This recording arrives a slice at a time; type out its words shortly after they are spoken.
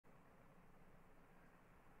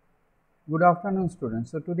Good afternoon,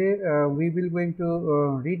 students. So today we will going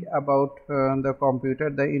to read about the computer,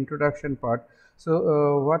 the introduction part.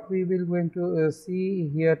 So what we will going to see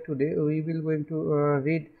here today, we will going to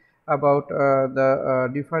read about the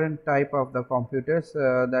different type of the computers.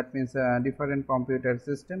 That means different computer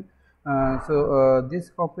system.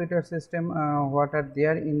 This computer system, what are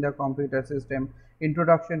there in the computer system?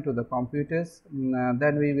 Introduction to the computers.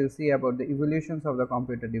 Then we will see about the evolutions of the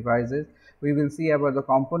computer devices. We will see about the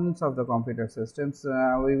components of the computer systems.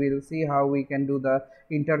 We will see how we can do the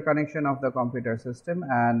interconnection of the computer system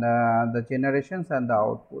and the generations and the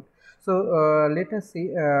output. So let us see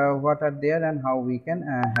what are there and how we can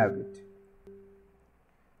have it.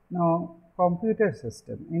 Now, computer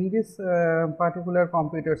system. In this particular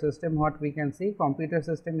computer system, what we can see, computer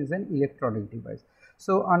system is an electronic device.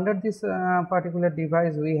 So under this particular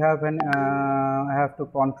device, we have have to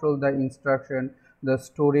control the instruction, the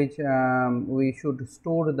storage. We should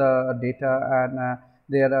store the data, and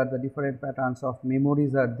there are the different patterns of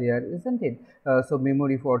memories are there, isn't it? So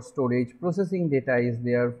memory for storage, processing data is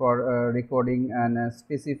there for recording and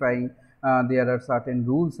specifying. There are certain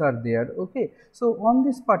rules are there. Okay, so on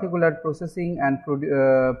this particular processing and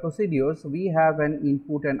procedures, we have an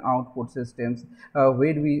input and output systems where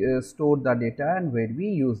we store the data and where we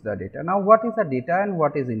use the data. Now what is the data and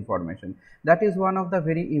what is information? That is one of the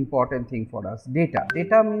very important thing for us.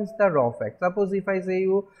 Data means the raw fact. Suppose if I say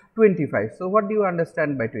you 25, so what do you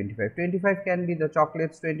understand by 25? 25 can be the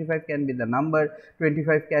chocolates, 25 can be the number,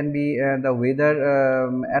 25 can be the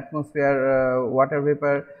weather, atmosphere, water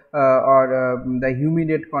vapor, or the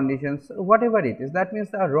humidity conditions, whatever it is. That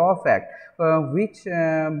means the raw fact which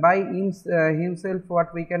by himself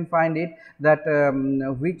what we can find it that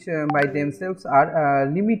which by themselves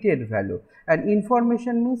are limited value. And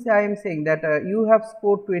information means I am saying that you have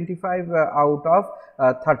scored 25 out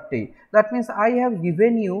of 30. That means I have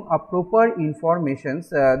given you a proper informations.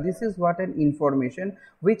 This is what an information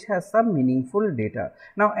which has some meaningful data.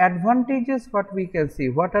 Now advantages, what we can see,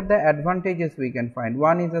 what are the advantages we can find?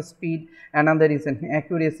 One is a speed, another is an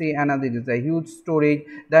accuracy, another is a huge storage.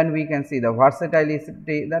 Then we can see the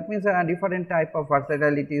versatility, that means a different type of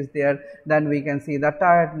versatility is there. Then we can see the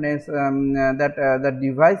tiredness, that the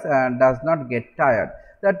device does not get tired.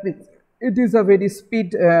 That means it is a very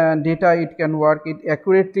speed data, it can work, it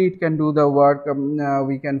accurately, it can do the work.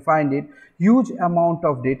 We can find it huge amount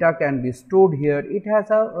of data can be stored here. It has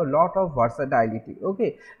a lot of versatility.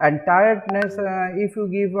 Okay, and tiredness, if you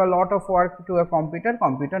give a lot of work to a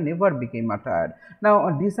computer never became a tired. Now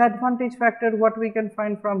a disadvantage factor, what we can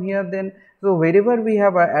find from here then, so wherever we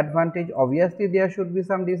have an advantage, obviously there should be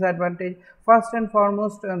some disadvantage. First and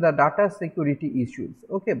foremost, the data security issues.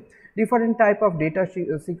 Okay, different type of data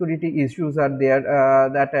security issues are there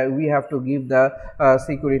that we have to give the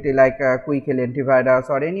security, like quick antivirus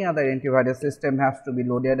or any other antivirus system has to be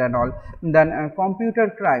loaded and all. Then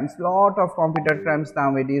computer crimes, lot of computer crimes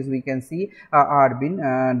nowadays we can see are being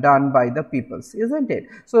done by the peoples, isn't it?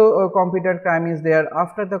 So computer crime is there.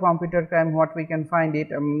 After the computer crime, what we can find it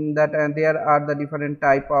that there are the different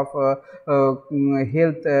type of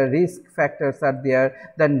health risk factors are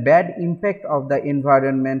there. Then bad impact of the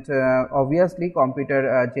environment. Obviously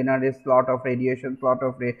computer generates lot of radiation, lot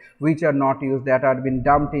of which are not used, that are been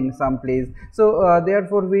dumped in some place. So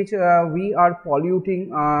therefore which we are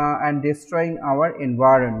polluting and destroying our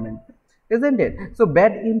environment, isn't it? So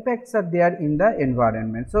bad impacts are there in the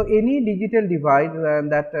environment. So any digital device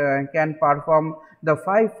that can perform the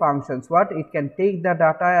 5 functions, what it can take the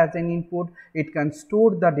data as an input, it can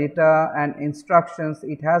store the data and instructions,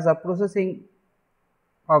 it has a processing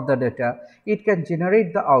of the data, it can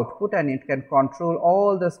generate the output, and it can control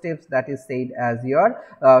all the steps, that is said as your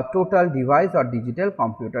total device or digital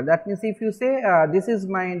computer. That means if you say this is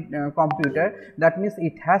my computer, that means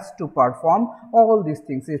it has to perform all these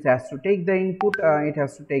things. It has to take the input, it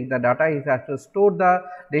has to take the data, it has to store the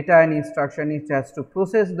data and instruction, it has to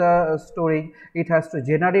process the storage, it has to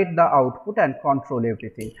generate the output and control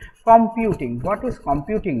everything. Computing, what is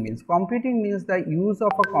computing means? Computing means the use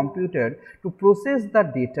of a computer to process the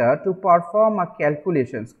data to perform a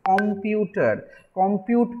calculations.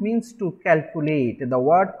 Compute means to calculate. The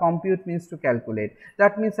word compute means to calculate.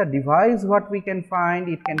 That means a device what we can find,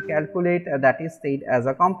 it can calculate, that is said as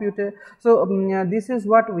a computer. So this is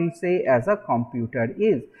what we say as a computer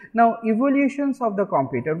is. Now evolutions of the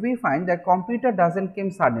computer, we find that computer doesn't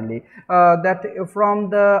come suddenly, that from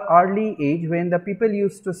the early age when the people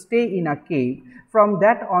used to stay in a cave, from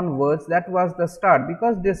that onwards that was the start,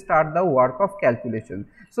 because they start the work of calculation.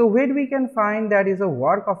 So where we can find that is a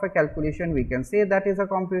work of a calculation, we can say say that is a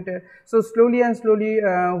computer. So slowly and slowly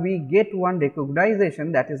we get one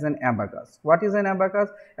recognition, that is an abacus. What is an abacus?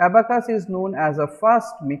 Abacus is known as a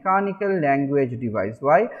first mechanical language device.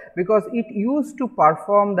 Why? Because it used to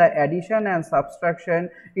perform the addition and subtraction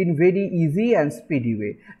in very easy and speedy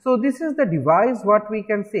way. So this is the device what we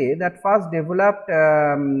can say that first developed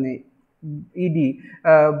ED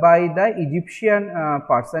by the Egyptian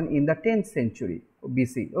person in the 10th century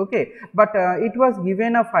BC. Okay, but it was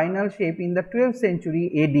given a final shape in the 12th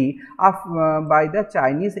century AD by the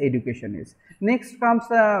Chinese educationists. Next comes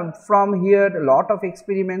from here a lot of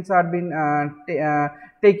experiments are been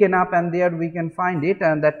taken up, and there we can find it,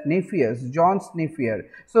 and that Napier, John Napier.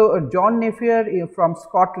 So John Napier from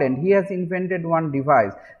Scotland, he has invented one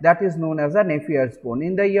device that is known as a Napier's bone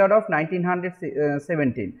in the year of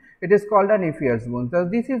 1917. It is called a Napier's bone. So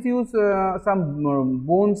this is used, some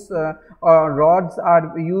bones or rods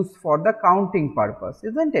are used for the counting purpose,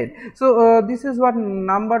 isn't it? So this is what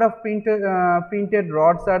number of printed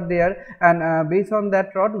rods are there, and based on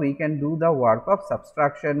that rod we can do the work of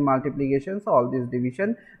subtraction, multiplications, all this division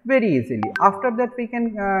very easily. After that we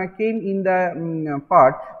can came in the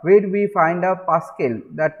part where we find a Pascal,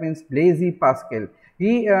 that means Blaise Pascal.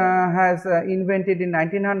 He has invented in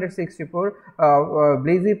 1964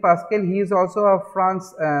 Blaise Pascal. He is also a French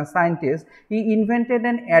scientist. He invented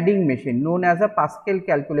an adding machine known as a Pascal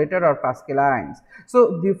calculator or Pascalines.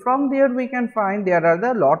 So from there we can find there are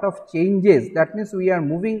the lot of changes. That means we are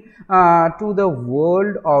moving to the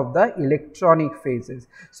world of the electronic phases.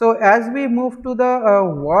 So as we move to the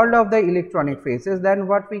world of the electronic phases, then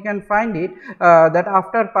what we can find it that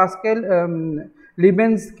after Pascal,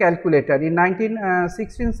 Leibniz's calculator in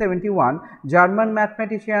 1671, German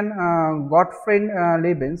mathematician Gottfried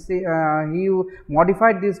Leibniz, he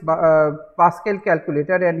modified this Pascal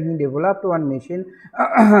calculator and he developed one machine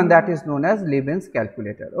that is known as Leibniz's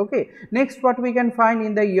calculator. Okay. Next, what we can find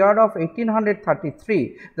in the year of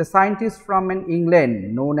 1833, the scientist from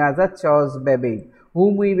England known as a Charles Babbage,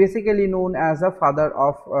 whom we basically known as a father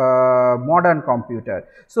of modern computer.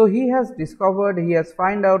 So he has discovered, he has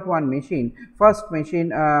find out one machine, first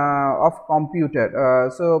machine of computer.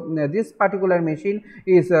 So this particular machine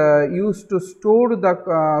is used to store the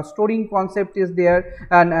storing concept is there,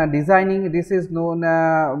 and designing this is known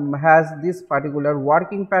has this particular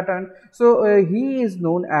working pattern. So he is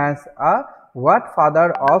known as a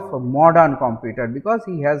father of modern computer, because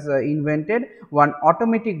he has invented one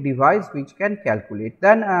automatic device which can calculate.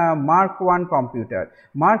 Then Mark I computer.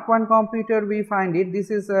 Mark I computer, we find it,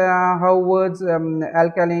 this is Howard's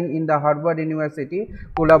Alkaline in the Harvard University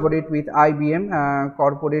collaborate with IBM,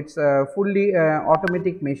 corporates fully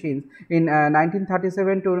automatic machines in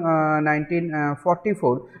 1937 to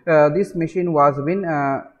 1944. This machine was been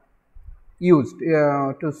used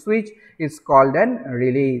to switch is called an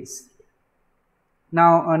relays.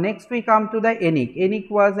 Now next we come to the ENIAC. ENIAC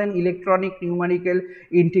was an electronic numerical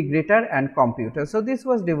integrator and computer. So this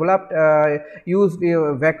was developed, used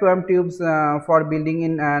vacuum tubes for building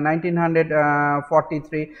in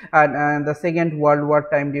 1943 and the Second World War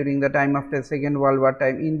time, during the time of the Second World War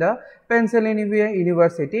time in the Pennsylvania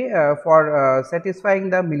University for satisfying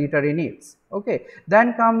the military needs. Okay.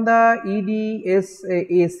 Then come the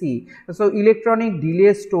EDSAC. So electronic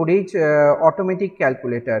delay storage automatic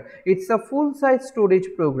calculator. It's a full size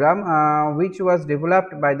storage program which was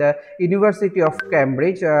developed by the University of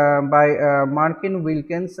Cambridge by Markin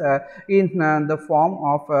Wilkins in the form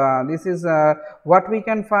of this is what we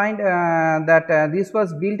can find that this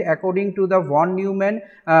was built according to the von Neumann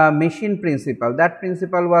machine principle. That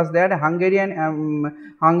principle was that Hungarian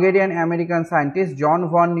American scientist John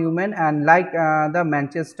von Neumann, and like the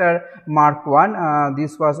Manchester Mark I,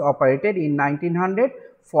 this was operated in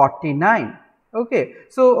 1949. Okay.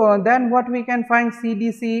 So then what we can find,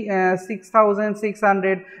 CDC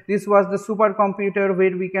 6600, this was the supercomputer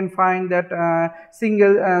where we can find that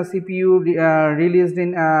single CPU released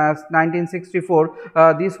in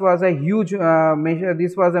 1964. This was a huge measure,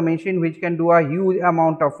 this was a machine which can do a huge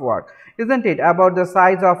amount of work, isn't it, about the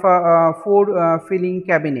size of 4 filling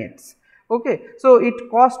cabinets. Okay. So it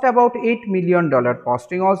cost about $8 million,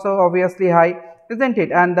 costing also obviously high, isn't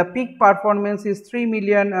it, and the peak performance is 3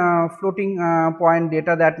 million floating point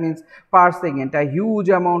data, that means per second, a huge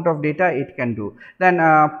amount of data it can do. Then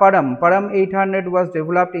Param 800 was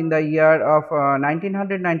developed in the year of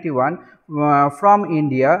 1991 from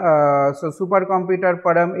India. So supercomputer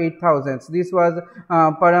Param 8000, this was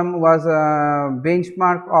Param was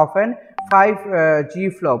benchmark of an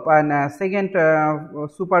 5G flop and second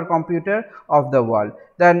supercomputer of the world.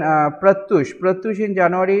 Then Pratyush in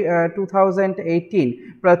January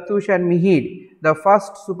 2018, Pratyush and Mihir, the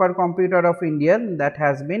first supercomputer of India that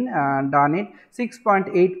has been done it.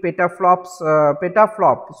 6.8 petaflop,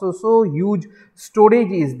 so huge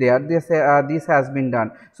storage is there. This has been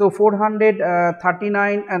done. So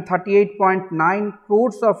 439 and 38.9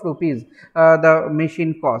 crores of rupees the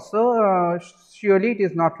machine cost. So surely it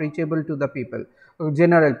is not reachable to the people,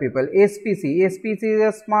 general people. SPC is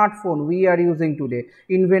a smartphone we are using today,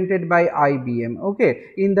 invented by IBM.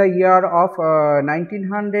 Okay, in the year of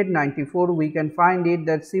 1994 we can find it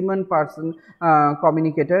that Simon Person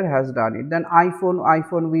communicator has done it. Then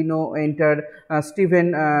iPhone we know entered.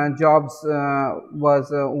 Stephen Jobs was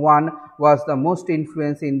the most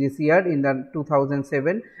influence in this year, in the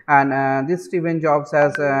 2007, and this Stephen Jobs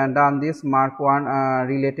has done this Mark 1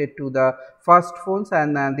 related to the first phones,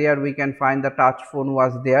 and there we can find the touch phone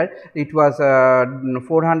was there. It was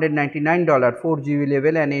 $499, 4GB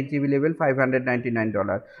level, and 8GB level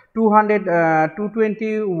 $599.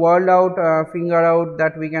 220 world out, finger out,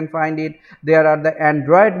 that we can find it. There are the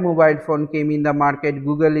Android mobile phone came in the market.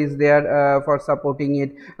 Google is there for supporting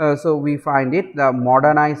it. So we find it, the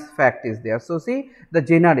modernized fact is there. So see the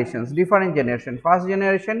generations, different generation. First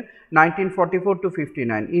generation 1944 to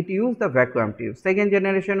 59, it used the vacuum tube. Second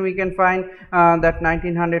generation we can find that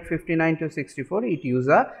 1959 to 64, it used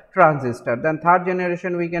a transistor. Then third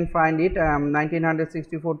generation we can find it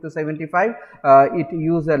 1964 to 75, it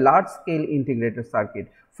used a large scale integrated circuit.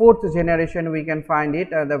 Fourth generation we can find it,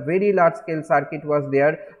 the very large scale circuit was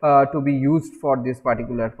there to be used for this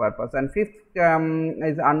particular purpose. And fifth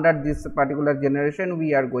is under this particular generation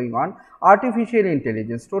we are going on artificial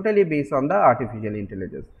intelligence, totally based on the artificial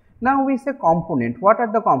intelligence. Now we say component. What are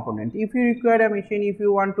the component? If you require a machine, if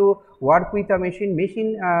you want to work with a machine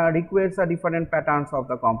requires a different patterns of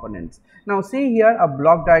the components. Now see here, a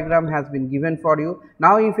block diagram has been given for you.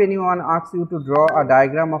 Now if anyone asks you to draw a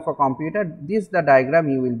diagram of a computer, this is the diagram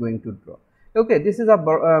you will going to draw. Okay, this is a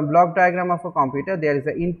block diagram of a computer. There is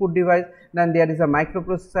an input device, then there is a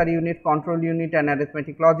microprocessor unit, control unit, and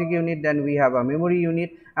arithmetic logic unit. Then we have a memory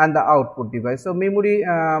unit and the output device. So memory,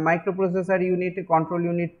 microprocessor unit, control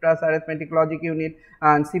unit plus arithmetic logic unit,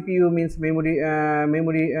 and CPU means memory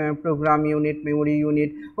program unit, memory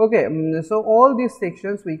unit. Okay, so all these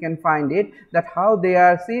sections we can find it that how they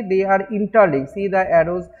are, see they are interlinked. See the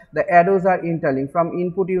arrows are interlinked. From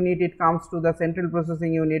input unit it comes to the central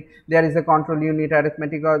processing unit. There is a control unit,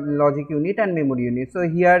 arithmetic logic unit, and memory unit. So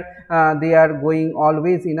here they are going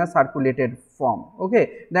always in a circulated form.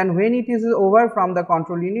 Okay, then when it is over from the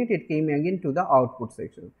control unit, it came again to the output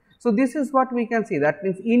section. So this is what we can see, that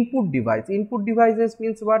means input device. Input devices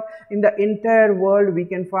means what? In the entire world we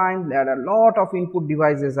can find there are a lot of input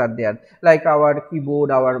devices are there, like our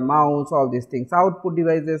keyboard, our mouse, all these things. Output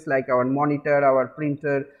devices like our monitor, our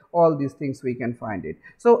printer, all these things we can find it.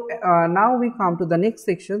 So now we come to the next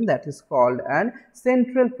section, that is called an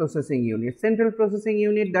central processing unit. Central processing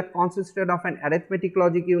unit that consisted of an arithmetic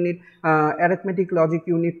logic unit. Arithmetic logic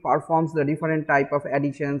unit performs the different type of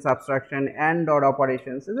addition, subtraction, and or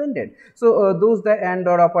operations, isn't it? So those the and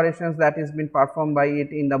or operations that is been performed by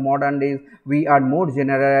it in the modern days, we are more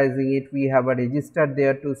generalizing it. We have a register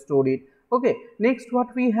there to store it. Okay, next what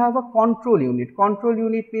we have a control unit. Control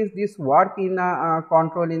unit means this work in a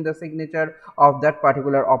control in the signature of that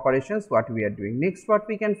particular operations what we are doing. Next what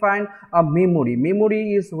we can find a memory.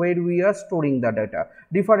 Memory is where we are storing the data.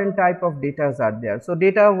 Different type of data are there. So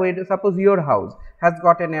data where, suppose your house has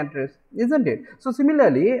got an address, isn't it? So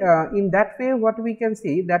similarly in that way what we can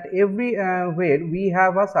see that every where we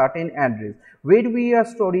have a certain address where we are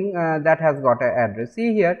storing that has got an address.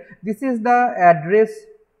 See here, this is the address,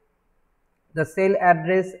 the cell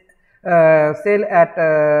address, address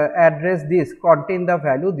this contain the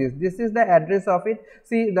value this is the address of it.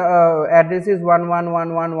 See the address is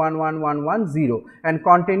 1111111110 and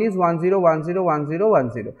contain is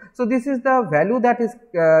 10101010. So this is the value that is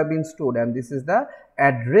been stored, and this is the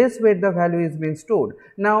address where the value is being stored.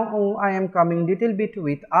 Now I am coming little bit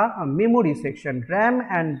with a memory section, RAM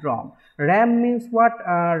and ROM. RAM means what?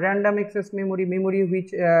 Random access memory, memory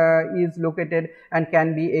which is located and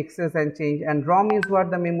can be accessed and changed, and ROM is what?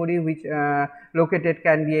 The memory which located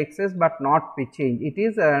can be accessed but not be changed. It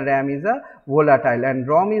is RAM is a volatile and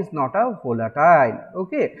ROM is not a volatile.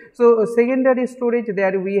 Okay, so secondary storage,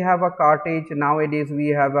 there we have a cartridge. Nowadays we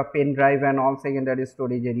have a pen drive and all secondary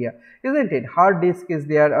storage area, isn't it? Hard disk is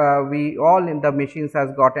there. We all in the machines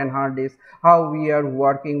has gotten hard disk. How we are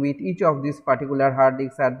working with each of these particular hard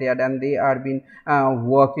disks are there, and they are been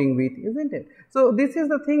working with, isn't it? So this is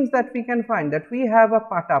the things that we can find, that we have a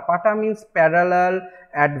PATA. PATA means parallel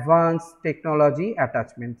advanced technology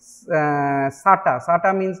attachments.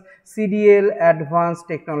 SATA means CDL advanced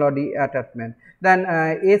technology attachment. Then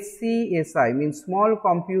SCSI means small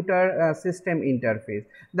computer system interface.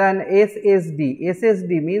 Then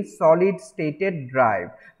SSD means solid stated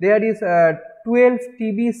drive. There is 12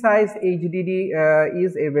 TB size HDD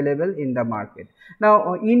is available in the market.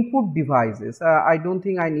 Now input devices, I don't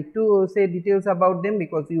think I need to say details about them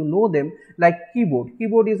because you know them, like keyboard.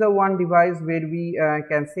 Keyboard is a one device where we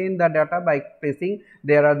can send the data by pressing.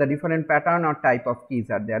 There are the different pattern or type of keys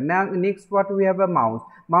are there. Now next, what we have, a mouse.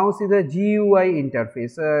 Mouse is a GUI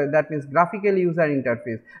interface, that means graphical user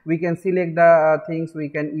interface. We can select the things, we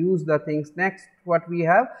can use the things. Next, what we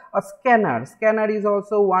have, a scanner. Scanner is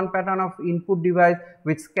also one pattern of input device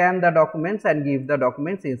which scan the documents and give the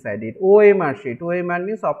documents inside it. OMR sheet. OMR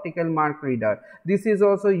means optical mark reader. This is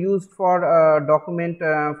also used for document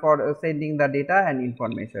for sending the data and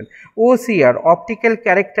information. OCR, optical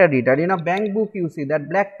character reader. In a bank book you see that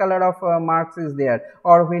black color of marks is there,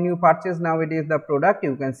 or when you purchase nowadays the product,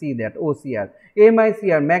 you can see that OCR.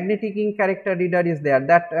 MICR, magnetic ink character reader is there,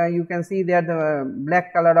 that you can see there the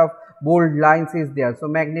black color of bold lines is there. So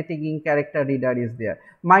magnetic ink character reader is there.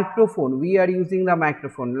 Microphone, we are using the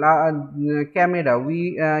microphone. Camera,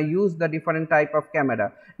 we use the different type of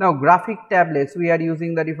camera. Now graphic tablets, we are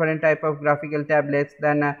using the different type of graphical tablets.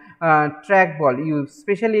 Then trackball, you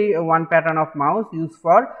especially one pattern of mouse used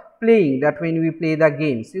for playing, that when we play the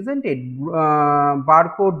games, isn't it?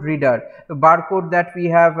 Barcode reader, the barcode that we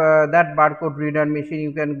have, that barcode reader machine,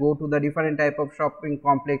 you can go to the different type of shopping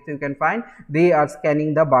complex, you can find they are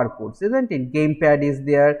scanning the barcodes, isn't it? Gamepad is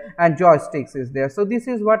there and joysticks is there. So this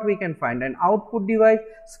is what we can find. An output device,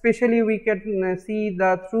 especially we can see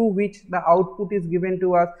the through which the output is given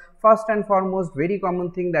to us. First and foremost, very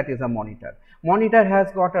common thing, that is a monitor. Monitor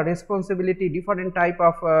has got a responsibility, different type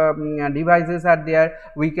of devices are there.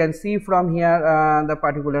 We can see from here the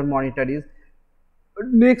particular monitor is.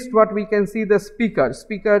 Next, what we can see, the speaker.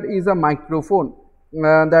 Speaker is a microphone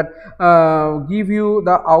that give you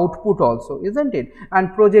the output also, isn't it?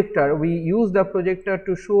 And projector, we use the projector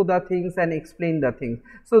to show the things and explain the things.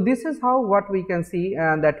 So this is how what we can see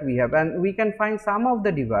that we have, and we can find some of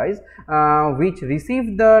the device which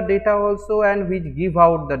receive the data also and which give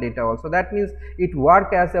out the data also. That means it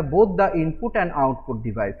work as a both the input and output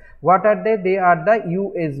device. What are they? They are the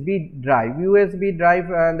USB drive. USB drive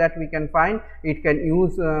that we can find, it can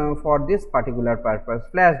use for this particular purpose.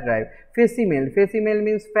 Flash drive. Facsimile. Facsimile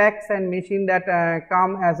means fax and machine that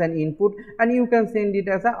come as an input, and you can send it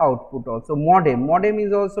as an output also. Modem. Modem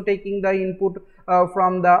is also taking the input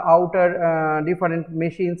from the outer different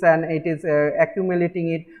machines, and it is accumulating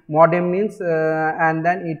it. Modem means and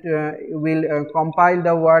then it will compile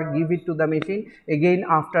the word, give it to the machine. Again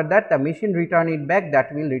after that the machine return it back,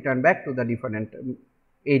 that will return back to the different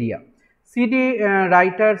area. CD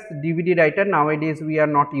writers, DVD writer, nowadays we are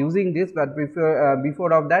not using this, but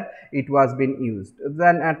before of that it was been used.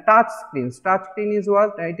 Then touch screens. Touch screen is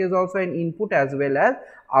what, it is also an input as well as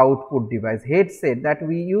output device. Headset, that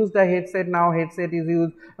we use the headset now. Headset is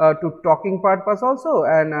used to talking purpose also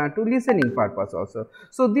and to listening purpose also.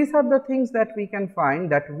 So these are the things that we can find,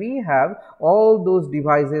 that we have all those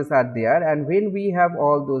devices are there, and when we have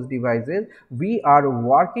all those devices, we are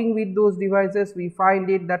working with those devices. We find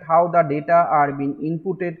it that how the data are being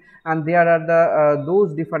inputted, and there are the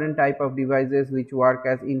those different type of devices which work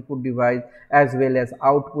as input device as well as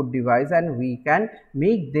output device, and we can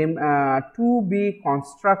make them to be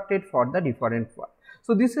constructed for the different work.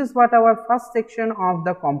 So this is what our first section of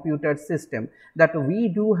the computer system, that we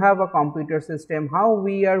do have a computer system, how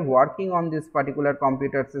we are working on this particular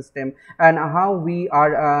computer system, and how we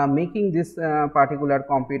are making this particular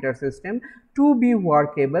computer system to be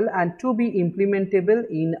workable and to be implementable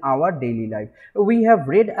in our daily life. We have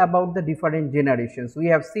read about the different generations. We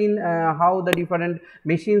have seen how the different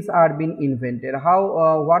machines are being invented,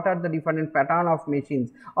 how what are the different pattern of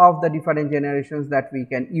machines of the different generations that we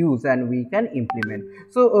can use and we can implement.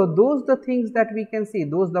 So those the things that we can see,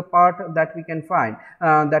 those the part that we can find,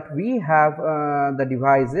 that we have the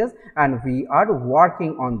devices and we are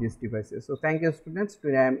working on these devices. So thank you students.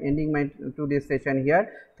 Today I am ending my today's session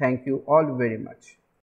here. Thank you all very much.